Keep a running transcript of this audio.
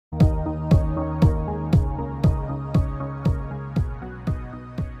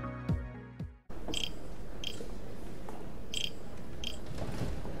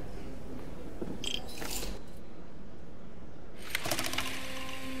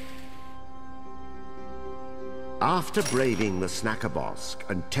After braving the Snackerbosk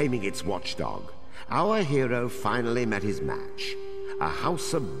and taming its watchdog, our hero finally met his match. A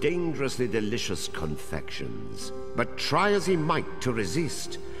house of dangerously delicious confections. But try as he might to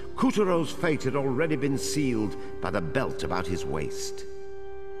resist, Kuturo's fate had already been sealed by the belt about his waist.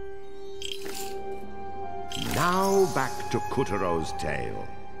 Now back to Kuturo's tale.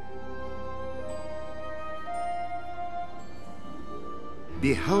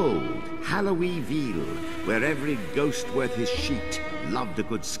 Behold, Halloweenville, where every ghost worth his sheet loved a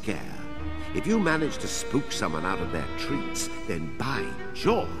good scare. If you manage to spook someone out of their treats, then by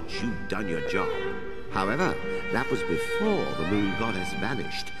George, you've done your job. However, that was before the moon goddess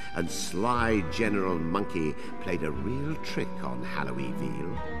vanished, and sly General Monkey played a real trick on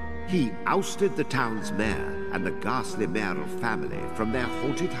Halloweenville. He ousted the town's mayor and the ghastly mayoral family from their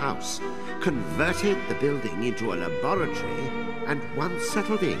haunted house, converted the building into a laboratory, and once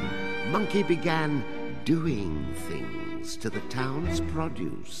settled in, Monkey began doing things to the town's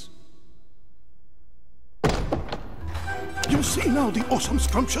produce. You see now the awesome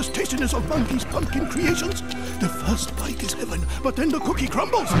scrumptious tastiness of Monkey's pumpkin creations? The first bite is heaven, but then the cookie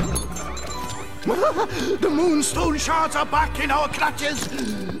crumbles. The Moonstone shards are back in our clutches.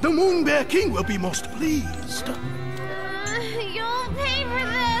 The Moon Bear King will be most pleased. You'll pay for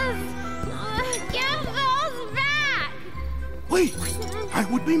this. Give those back. Wait, I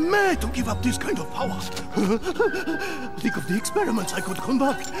would be mad to give up this kind of power. Think of the experiments I could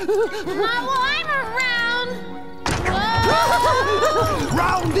conduct. Not while I'm around.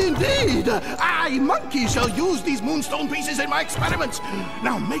 Round indeed! I, Monkey, shall use these moonstone pieces in my experiments.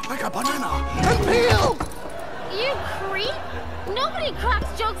 Now make like a banana and peel! You creep! Nobody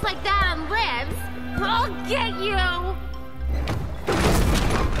cracks jokes like that and lives. I'll get you!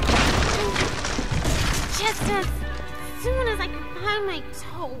 Just as soon as I can find my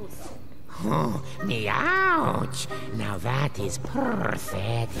toes. Oh, me ouch! Now that is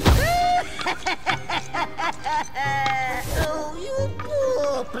perfect. Oh, you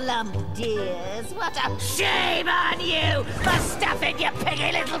poor plump dears. What a shame on you for stuffing your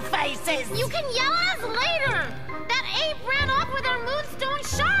piggy little faces. You can yell at us later! That ape ran off with our moonstone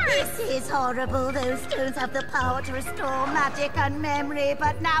shards! This is horrible. Those stones have the power to restore magic and memory,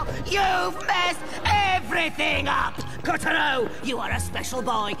 but now you've messed everything up! Kotaro, you are a special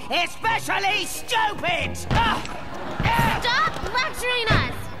boy, especially stupid! Stop lecturing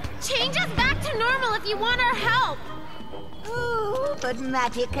us! Change us back to normal if you want our help! Oh, but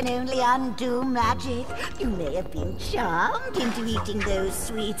magic can only undo magic. You may have been charmed into eating those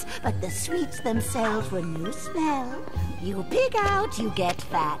sweets, but the sweets themselves were no spell. You pig out, you get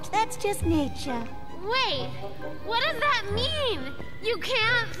fat. That's just nature. Wait, what does that mean? You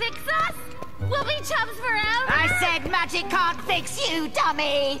can't fix us? We'll be chums forever? I said magic can't fix you,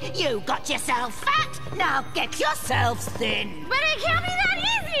 dummy! You got yourself fat, now get yourselves thin! But it can't be that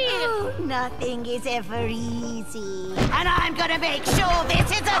easy! Oh, nothing is ever easy. And I'm gonna make sure this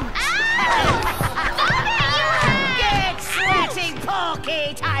isn't! Stop it, you hack! Get sweating,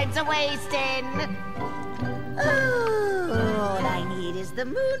 Porky! Time's a-wasting! Oh, all I need is the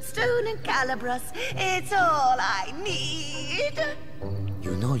Moonstone and Calibros. It's all I need!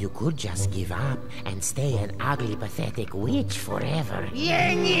 You know you could just give up and stay an ugly, pathetic witch forever.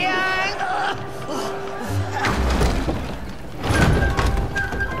 Yin Yang!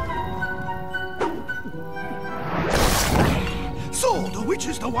 So, the witch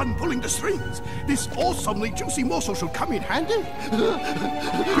is the one pulling the strings. This awesomely juicy morsel should come in handy.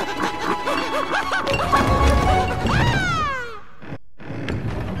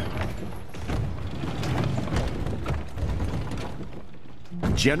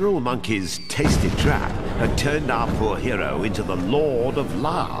 General Monkey's tasty trap had turned our poor hero into the Lord of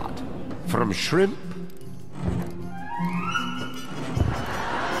Lard. From shrimp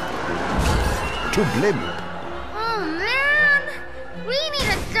to blimp. Oh, man! We need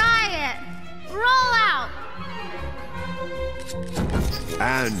a diet! Roll out!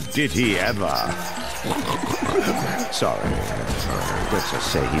 And did he ever? Sorry. Let's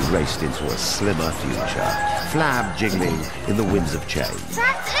just say he raced into a slimmer future, flab jingling in the winds of change.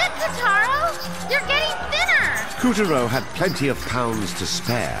 That's it, Kotaro! You're getting thinner! Kutaro had plenty of pounds to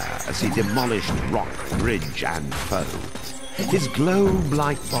spare as he demolished rock, bridge, and foe. His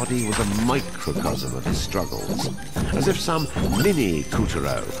globe-like body was a microcosm of his struggles, as if some mini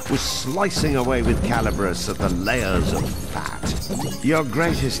Kutaro was slicing away with Calibros at the layers of fat. Your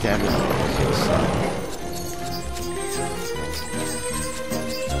greatest enemy is yourself.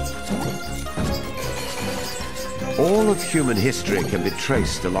 All of human history can be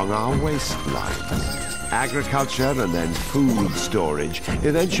traced along our waistlines. Agriculture and then food storage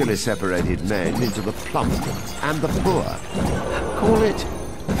eventually separated men into the plump and the poor. Call it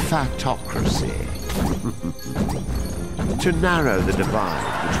fatocracy. To narrow the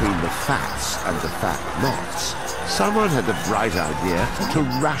divide between the fats and the fat-nots, someone had the bright idea to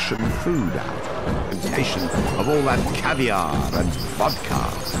ration food out. Temptation of all that caviar and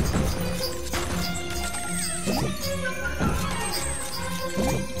vodka.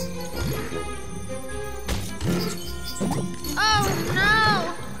 Oh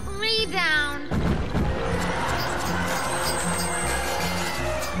no! Rebound!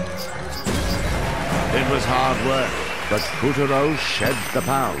 It was hard work, but Puppeteer shed the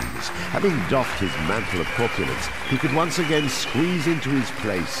pounds. Having doffed his mantle of corpulence, he could once again squeeze into his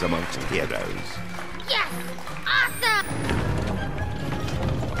place amongst heroes. Yes! Awesome!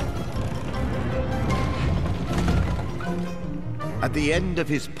 At the end of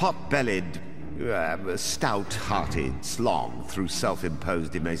his pot-bellied, stout-hearted slog through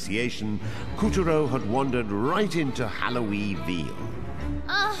self-imposed emaciation, Puppeteer had wandered right into Halloween-ville.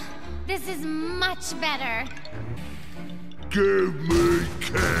 Oh, this is much better. Give me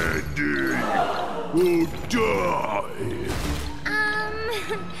candy or die.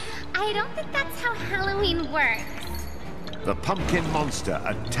 I don't think that's how Halloween works. The pumpkin monster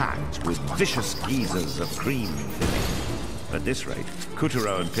attacked with vicious geysers of cream filling. At this rate,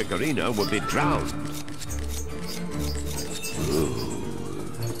 Puppeteer and Picorina would be drowned.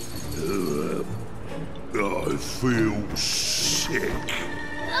 I feel sick.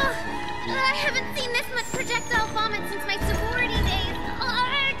 Ugh, I haven't seen this much projectile vomit since my sorority days.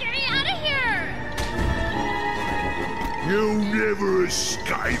 Get me out of here! You'll never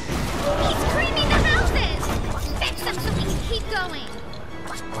escape. He's creaming the houses! Fix them so we can keep going.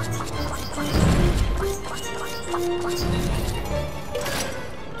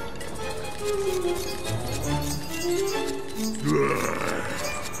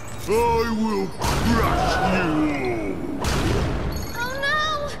 I will crush you all. Oh no!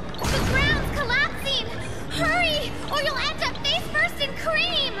 The ground's collapsing! Hurry, or you'll end up face first in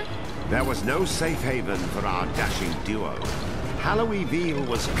cream! There was no safe haven for our dashing duo. Halloween-ville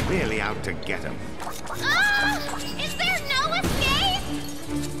was clearly out to get him. Ah! Is there no escape?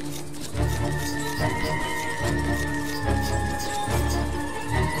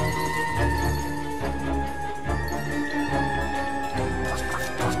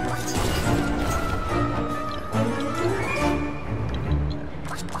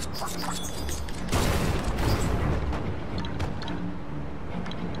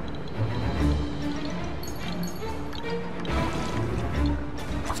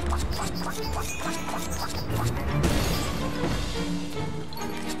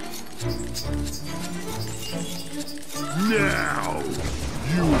 Now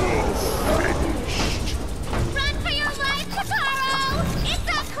you are finished. Run for your life, Puppeteer! It's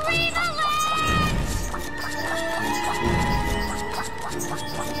a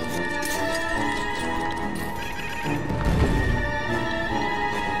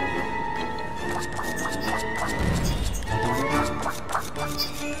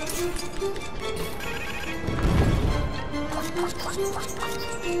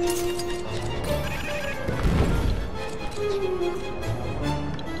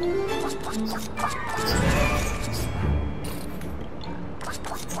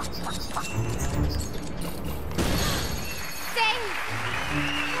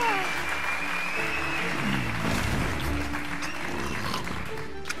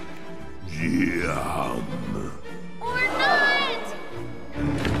Yum. Or not!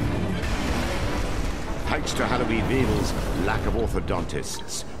 Thanks to Halloween-ville's lack of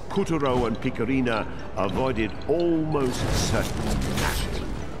orthodontists, Puppeteer and Picorina avoided almost certain gnashing.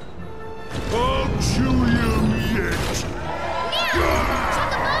 I'll chew you yet.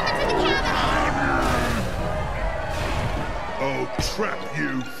 Chuck a bomb into the cavity! I'll trap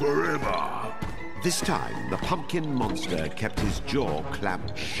you forever. This time, the pumpkin monster kept his jaw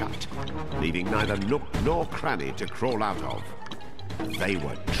clamped shut, leaving neither nook nor cranny to crawl out of. They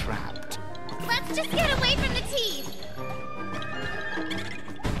were trapped. Let's just get away from the teeth!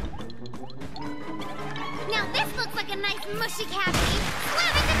 Now this looks like a nice mushy cavity.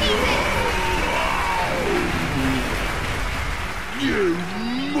 Slam it to pieces! You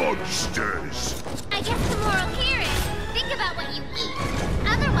monsters! I guess the moral here is, think about what you eat.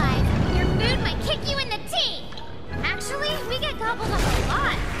 Otherwise, your food might kick you in the teeth! Actually, we get gobbled up a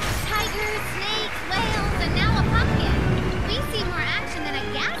lot. Tigers, snakes, whales, and now a pumpkin. We see more action than a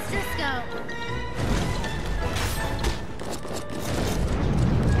gastroscope.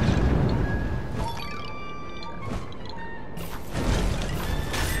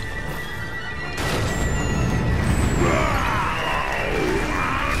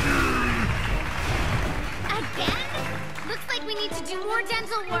 more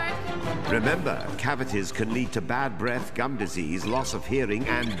dental work. Remember, cavities can lead to bad breath, gum disease, loss of hearing,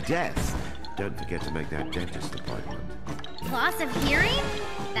 and death. Don't forget to make that dentist appointment. Loss of hearing?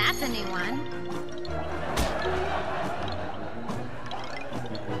 That's a new one.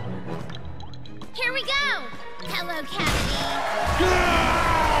 Here we go! Hello, cavity.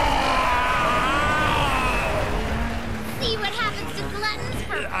 See what happens to gluttons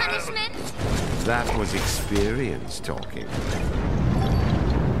for punishment? That was experience talking.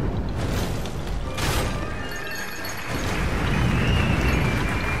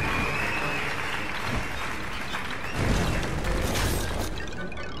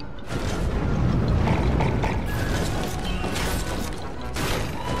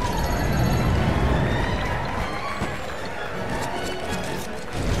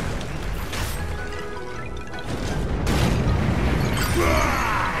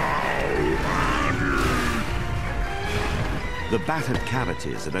 The battered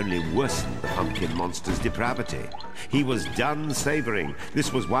cavities had only worsened the pumpkin monster's depravity. He was done savoring.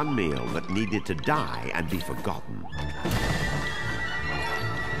 This was one meal that needed to die and be forgotten.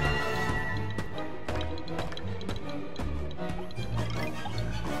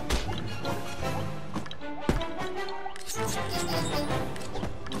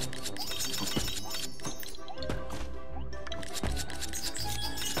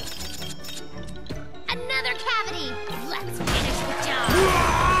 Another cavity! Let's finish the job!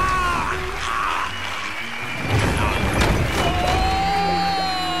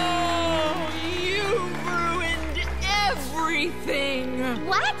 Oh, you've ruined everything!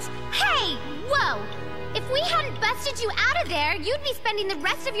 What? Hey! Whoa! If we hadn't busted you out of there, you'd be spending the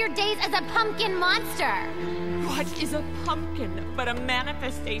rest of your days as a pumpkin monster! What is a pumpkin but a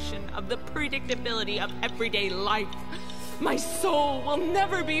manifestation of the predictability of everyday life? My soul will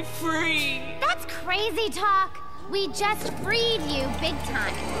never be free! That's crazy talk! We just freed you big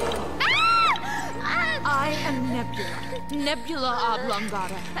time. Ah! I am Nebula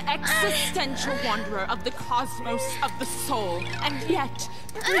Oblongata, existential wanderer of the cosmos of the soul, and yet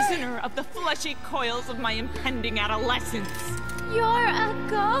prisoner of the fleshy coils of my impending adolescence. You're a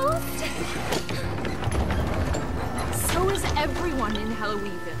ghost? So is everyone in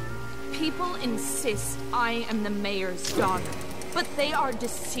Halloweenville. People insist I am the mayor's daughter, but they are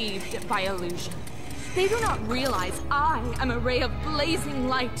deceived by illusion. They do not realize I am a ray of blazing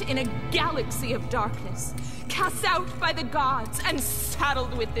light in a galaxy of darkness, cast out by the gods and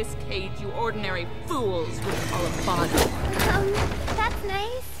saddled with this cage you ordinary fools would call a body. That's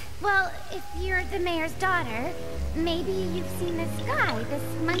nice. Well, if you're the mayor's daughter, maybe you've seen this guy, this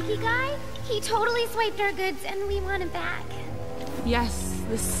monkey guy? He totally swiped our goods and we want him back. Yes,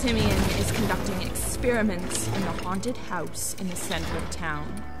 the simian is conducting experiments in the haunted house in the center of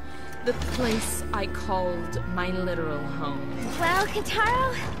town. The place I called my literal home. Well,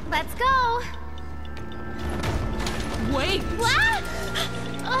 Kitaro, let's go. Wait! What?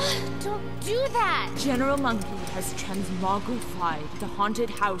 Don't do that. General Monkey has transmogrified the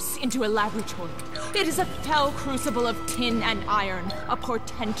haunted house into a laboratory. It is a fell crucible of tin and iron, a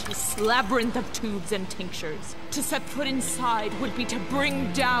portentous labyrinth of tubes and tinctures. To set foot inside would be to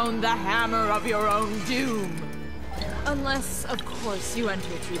bring down the hammer of your own doom. Unless, of course, you enter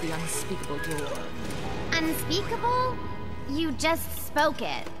through the unspeakable door. Unspeakable? You just spoke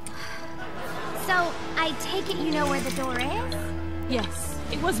it. So, I take it you know where the door is? Yes,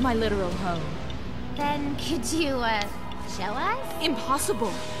 it was my literal home. Then could you, show us?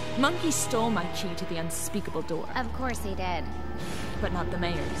 Impossible! Monkey stole my key to the unspeakable door. Of course he did. But not the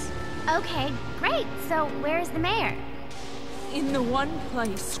mayor's. Okay, great. So, where's the mayor? In the one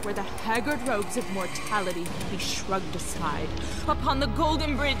place where the haggard robes of mortality can be shrugged aside, upon the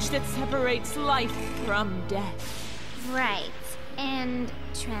golden bridge that separates life from death. Right. And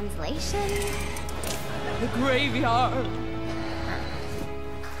translation? The graveyard.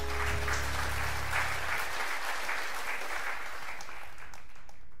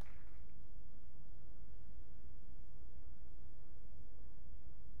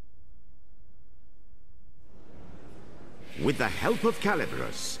 With the help of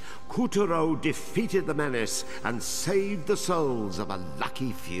Caliburus, Kuturo defeated the menace and saved the souls of a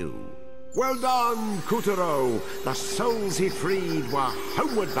lucky few. Well done, Kuturo! The souls he freed were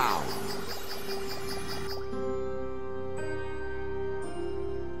homeward bound.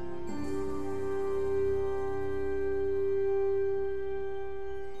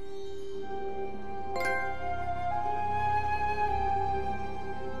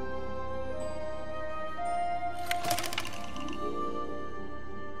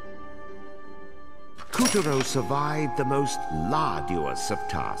 Kuturo survived the most arduous of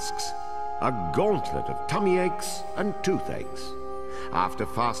tasks, a gauntlet of tummy aches and toothaches. After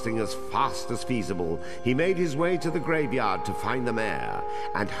fasting as fast as feasible, he made his way to the graveyard to find the mayor,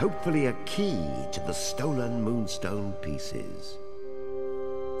 and hopefully a key to the stolen Moonstone pieces.